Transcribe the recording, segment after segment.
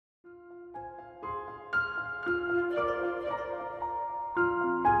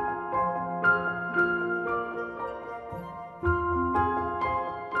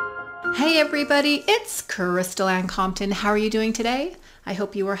Hey everybody, it's Crystal Ann Compton. How are you doing today? I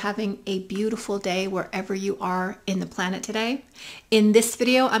hope you are having a beautiful day wherever you are in the planet today. In this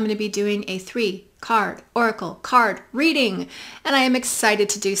video, I'm going to be doing a 3-card oracle card reading, and I am excited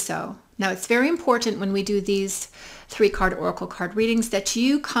to do so. Now, it's very important when we do these 3-card oracle card readings that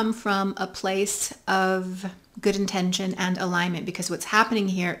you come from a place of good intention and alignment, because what's happening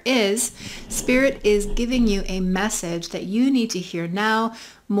here is Spirit is giving you a message that you need to hear now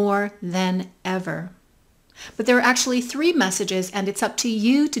more than ever. But there are actually 3 messages, and it's up to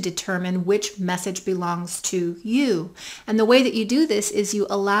you to determine which message belongs to you. And the way that you do this is you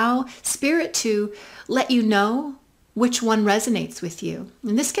allow Spirit to let you know which one resonates with you.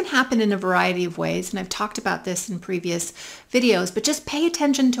 And this can happen in a variety of ways, and I've talked about this in previous videos, but just pay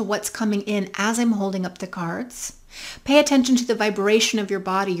attention to what's coming in as I'm holding up the cards. Pay attention to the vibration of your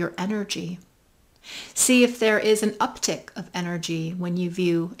body, your energy. See if there is an uptick of energy when you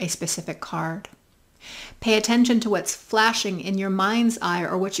view a specific card. Pay attention to what's flashing in your mind's eye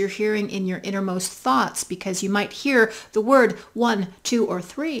or what you're hearing in your innermost thoughts, because you might hear the word 1, 2, or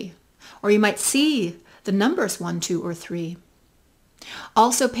 3, or you might see the numbers 1, 2, or 3.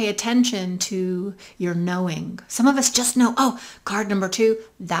 Also pay attention to your knowing. Some of us just know, oh, card number 2,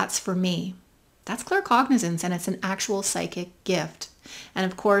 that's for me. That's claircognizance, and it's an actual psychic gift. And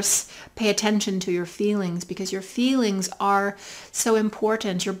of course, pay attention to your feelings, because your feelings are so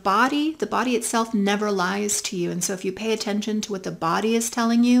important. Your body, the body itself never lies to you. And so if you pay attention to what the body is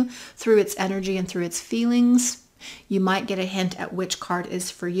telling you through its energy and through its feelings, you might get a hint at which card is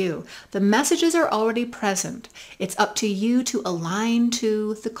for you. The messages are already present. It's up to you to align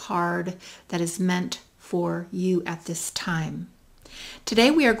to the card that is meant for you at this time. Today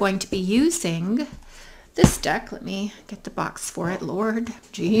we are going to be using this deck. Let me get the box for it, Lord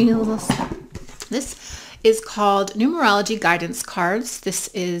Jesus. This is called Numerology Guidance Cards. This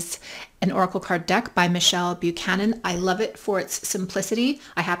is an oracle card deck by Michelle Buchanan. I love it for its simplicity.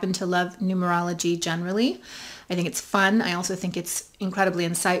 I happen to love numerology generally. I think it's fun. I also think it's incredibly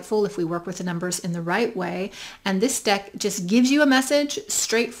insightful if we work with the numbers in the right way. And this deck just gives you a message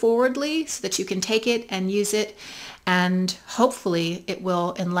straightforwardly so that you can take it and use it, and hopefully it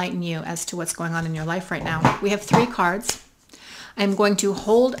will enlighten you as to what's going on in your life right now. We have 3 cards. I'm going to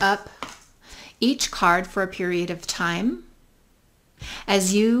hold up each card for a period of time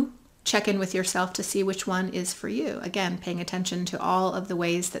as you check in with yourself to see which one is for you. Again, paying attention to all of the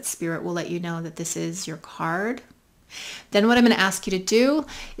ways that Spirit will let you know that this is your card. Then what I'm going to ask you to do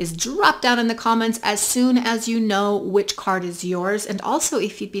is drop down in the comments as soon as you know which card is yours. And also,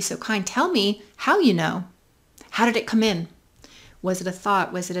 if you'd be so kind, tell me how you know. How did it come in? Was it a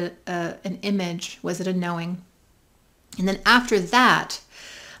thought? Was it an image? Was it a knowing? And then after that,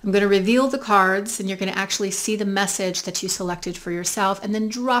 I'm going to reveal the cards, and you're going to actually see the message that you selected for yourself, and then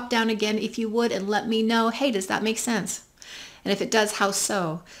drop down again if you would and let me know, hey, does that make sense? And if it does, how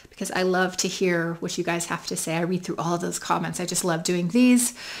so? Because I love to hear what you guys have to say. I read through all of those comments. I just love doing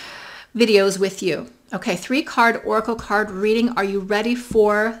these videos with you. Okay, 3-card oracle card reading. Are you ready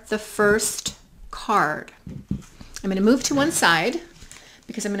for the first card? I'm going to move to one side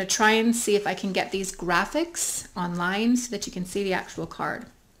because I'm going to try and see if I can get these graphics online so that you can see the actual card.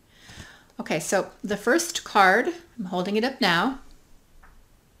 Okay, so the first card, I'm holding it up now.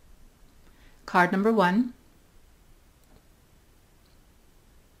 Card number 1.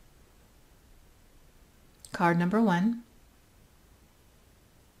 Card number 1.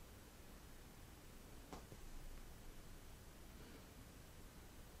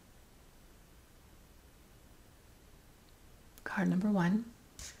 Card number 1.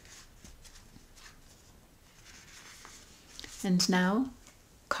 And now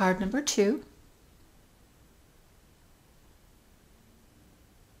card number 2.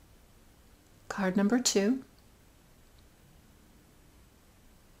 Card number 2.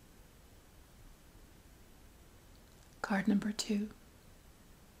 Card number 2.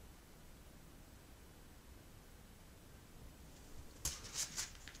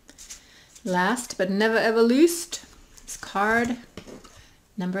 Last but never ever least, is card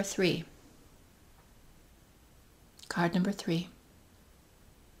number 3. Card number 3.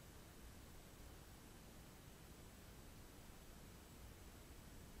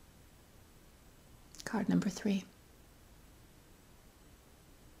 Card number 3.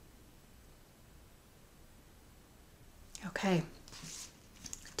 Okay,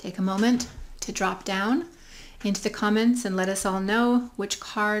 take a moment to drop down into the comments and let us all know which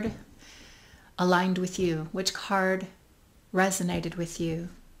card aligned with you, which card resonated with you.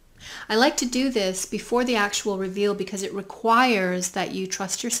 I like to do this before the actual reveal because it requires that you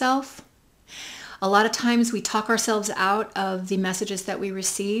trust yourself. A lot of times we talk ourselves out of the messages that we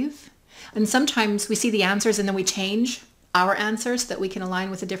receive, And sometimes we see the answers and then we change our answers so that we can align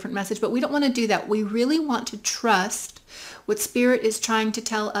with a different message, but we don't want to do that. We really want to trust what Spirit is trying to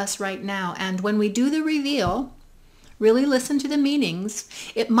tell us right now. And when we do the reveal, really listen to the meanings.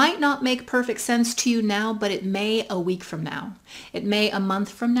 It might not make perfect sense to you now, but it may a week from now. It may a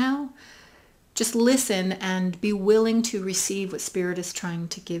month from now. Just listen and be willing to receive what Spirit is trying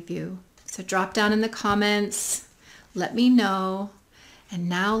to give you. So drop down in the comments, let me know. And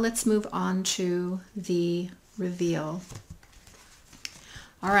now let's move on to the reveal.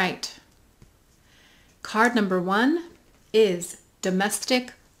 All right. Card number 1 is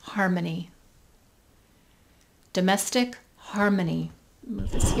domestic harmony. Domestic harmony.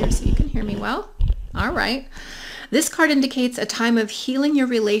 Move this here so you can hear me well. All right. This card indicates a time of healing your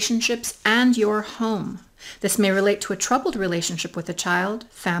relationships and your home. This may relate to a troubled relationship with a child,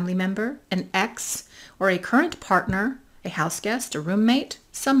 family member, an ex, or a current partner, a house guest, a roommate,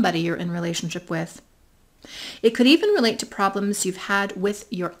 somebody you're in relationship with. It could even relate to problems you've had with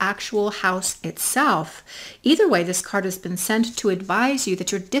your actual house itself. Either way, this card has been sent to advise you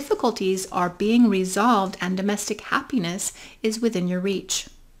that your difficulties are being resolved and domestic happiness is within your reach.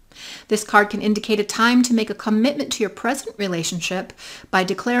 This card can indicate a time to make a commitment to your present relationship by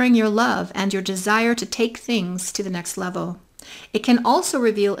declaring your love and your desire to take things to the next level. It can also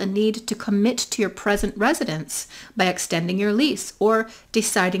reveal a need to commit to your present residence by extending your lease or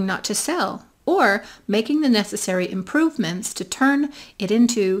deciding not to sell, or making the necessary improvements to turn it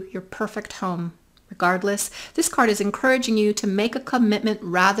into your perfect home. Regardless, this card is encouraging you to make a commitment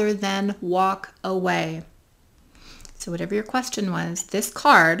rather than walk away. So whatever your question was, this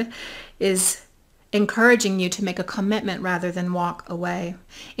card is encouraging you to make a commitment rather than walk away.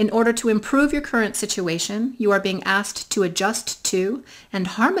 In order to improve your current situation, you are being asked to adjust to and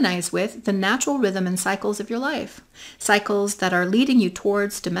harmonize with the natural rhythm and cycles of your life, cycles that are leading you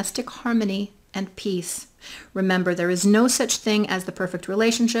towards domestic harmony and peace. Remember, there is no such thing as the perfect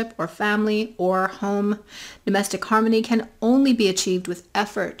relationship or family or home. Domestic harmony can only be achieved with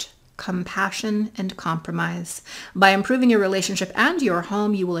effort, compassion, and compromise. By improving your relationship and your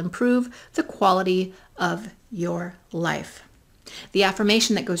home, you will improve the quality of your life. The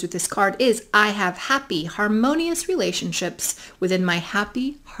affirmation that goes with this card is, I have happy, harmonious relationships within my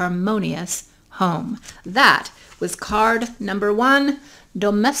happy, harmonious home. That was card number 1,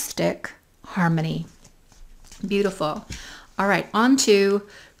 domestic harmony. Beautiful. All right, on to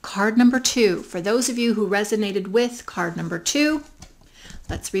card number 2. For those of you who resonated with card number 2,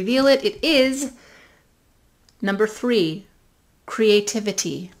 let's reveal it. It is number 3,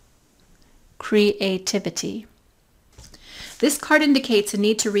 creativity. Creativity. This card indicates a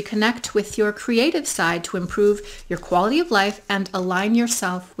need to reconnect with your creative side to improve your quality of life and align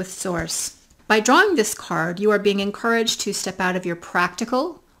yourself with Source. By drawing this card, you are being encouraged to step out of your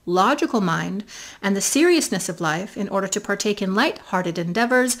practical, logical mind and the seriousness of life in order to partake in light-hearted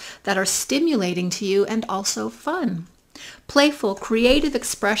endeavors that are stimulating to you and also fun. Playful, creative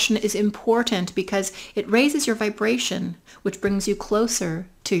expression is important because it raises your vibration, which brings you closer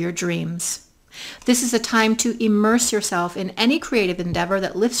to your dreams. This is a time to immerse yourself in any creative endeavor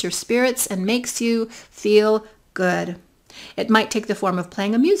that lifts your spirits and makes you feel good. It might take the form of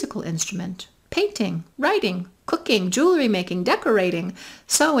playing a musical instrument, painting, writing, cooking, jewelry making, decorating,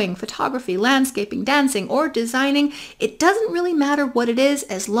 sewing, photography, landscaping, dancing, or designing. It doesn't really matter what it is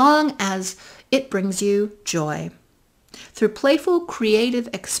as long as it brings you joy. Through playful, creative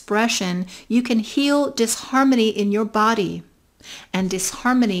expression, you can heal disharmony in your body and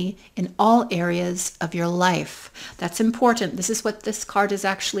disharmony in all areas of your life. That's important. This is what this card is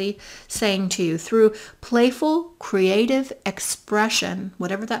actually saying to you. Through playful, creative expression,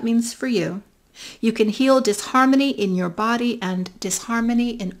 whatever that means for you, you can heal disharmony in your body and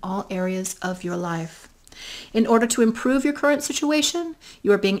disharmony in all areas of your life. In order to improve your current situation,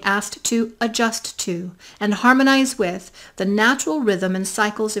 you are being asked to adjust to and harmonize with the natural rhythm and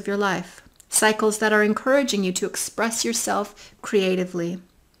cycles of your life, cycles that are encouraging you to express yourself creatively.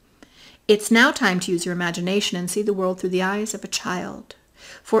 It's now time to use your imagination and see the world through the eyes of a child.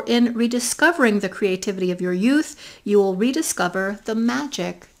 For in rediscovering the creativity of your youth, you will rediscover the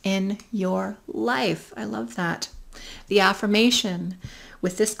magic in your life. I love that. The affirmation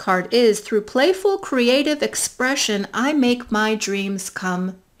with this card is, through playful, creative expression, I make my dreams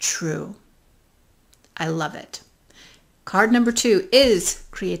come true. I love it. Card number 2 is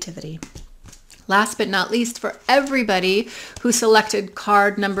creativity. Last but not least, for everybody who selected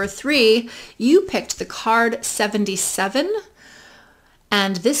card number 3, you picked the card 77,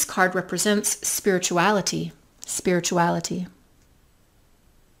 and this card represents spirituality. Spirituality.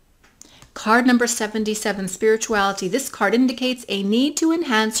 Card number 77, spirituality. This card indicates a need to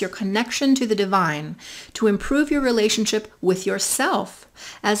enhance your connection to the divine, to improve your relationship with yourself,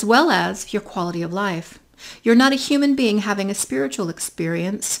 as well as your quality of life. You're not a human being having a spiritual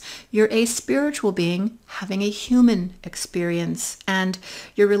experience. You're a spiritual being having a human experience. And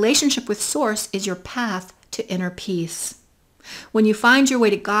your relationship with Source is your path to inner peace. When you find your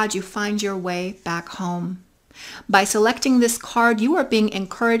way to God, you find your way back home. By selecting this card, you are being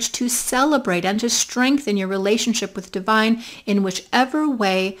encouraged to celebrate and to strengthen your relationship with divine in whichever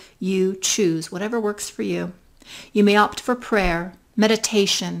way you choose, whatever works for you. You may opt for prayer,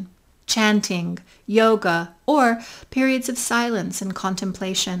 meditation, chanting, yoga, or periods of silence and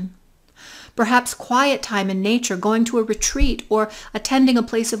contemplation. Perhaps quiet time in nature, going to a retreat, or attending a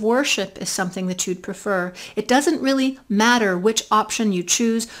place of worship is something that you'd prefer. It doesn't really matter which option you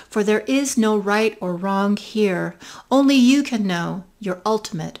choose, for there is no right or wrong here. Only you can know your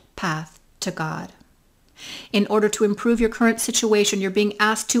ultimate path to God. In order to improve your current situation, you're being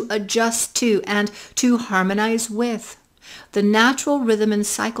asked to adjust to and to harmonize with the natural rhythm and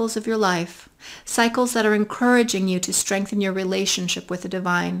cycles of your life, cycles that are encouraging you to strengthen your relationship with the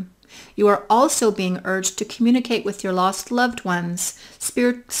divine. You are also being urged to communicate with your lost loved ones,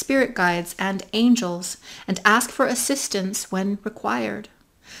 spirit guides, and angels, and ask for assistance when required.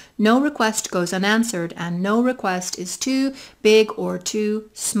 No request goes unanswered, and no request is too big or too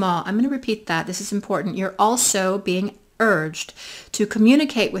small. I'm going to repeat that. This is important. You're also being urged to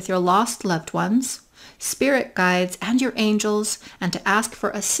communicate with your lost loved ones, spirit guides, and your angels, and to ask for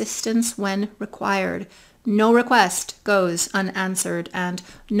assistance when required. No request goes unanswered, and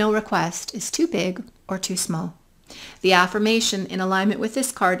no request is too big or too small. The affirmation in alignment with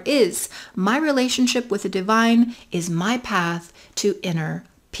this card is, my relationship with the divine is my path to inner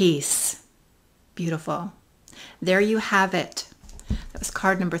peace. Beautiful. There you have it. That was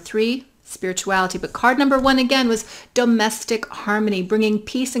card number 3, spirituality. But card number 1 again was domestic harmony, bringing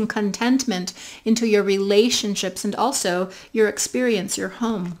peace and contentment into your relationships and also your experience, your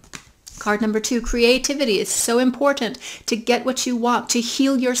home. Card number 2, creativity. Is so important to get what you want, to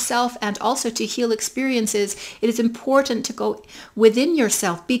heal yourself and also to heal experiences. It is important to go within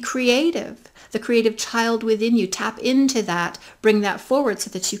yourself, be creative. The creative child within you, tap into that, bring that forward so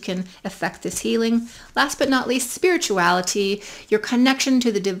that you can effect this healing. Last but not least, spirituality. Your connection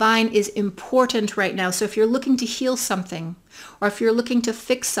to the divine is important right now. So if you're looking to heal something, or if you're looking to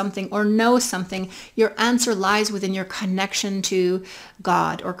fix something or know something, your answer lies within your connection to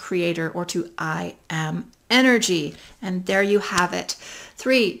God or Creator or to I Am energy. And there you have it.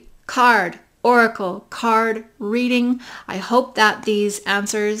 3 card oracle card reading. I hope that these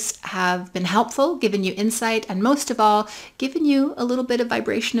answers have been helpful, given you insight, and most of all, given you a little bit of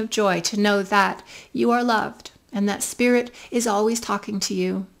vibration of joy to know that you are loved and that Spirit is always talking to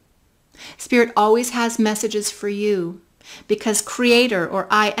you. Spirit always has messages for you, because Creator or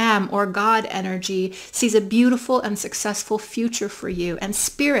I Am or God energy sees a beautiful and successful future for you. And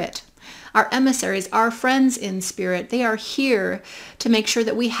Spirit, our emissaries, our friends in Spirit, they are here to make sure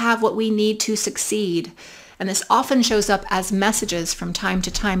that we have what we need to succeed. And this often shows up as messages from time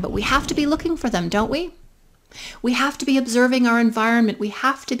to time, but we have to be looking for them, don't we? We have to be observing our environment. We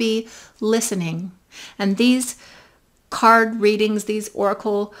have to be listening. And these card readings, these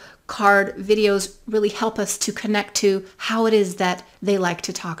oracle card videos really help us to connect to how it is that they like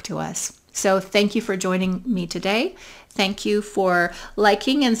to talk to us. So thank you for joining me today. Thank you for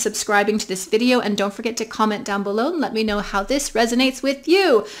liking and subscribing to this video, and don't forget to comment down below and let me know how this resonates with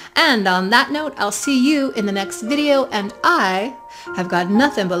you. And on that note, I'll see you in the next video, and I have got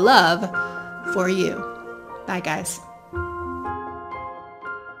nothing but love for you. Bye guys.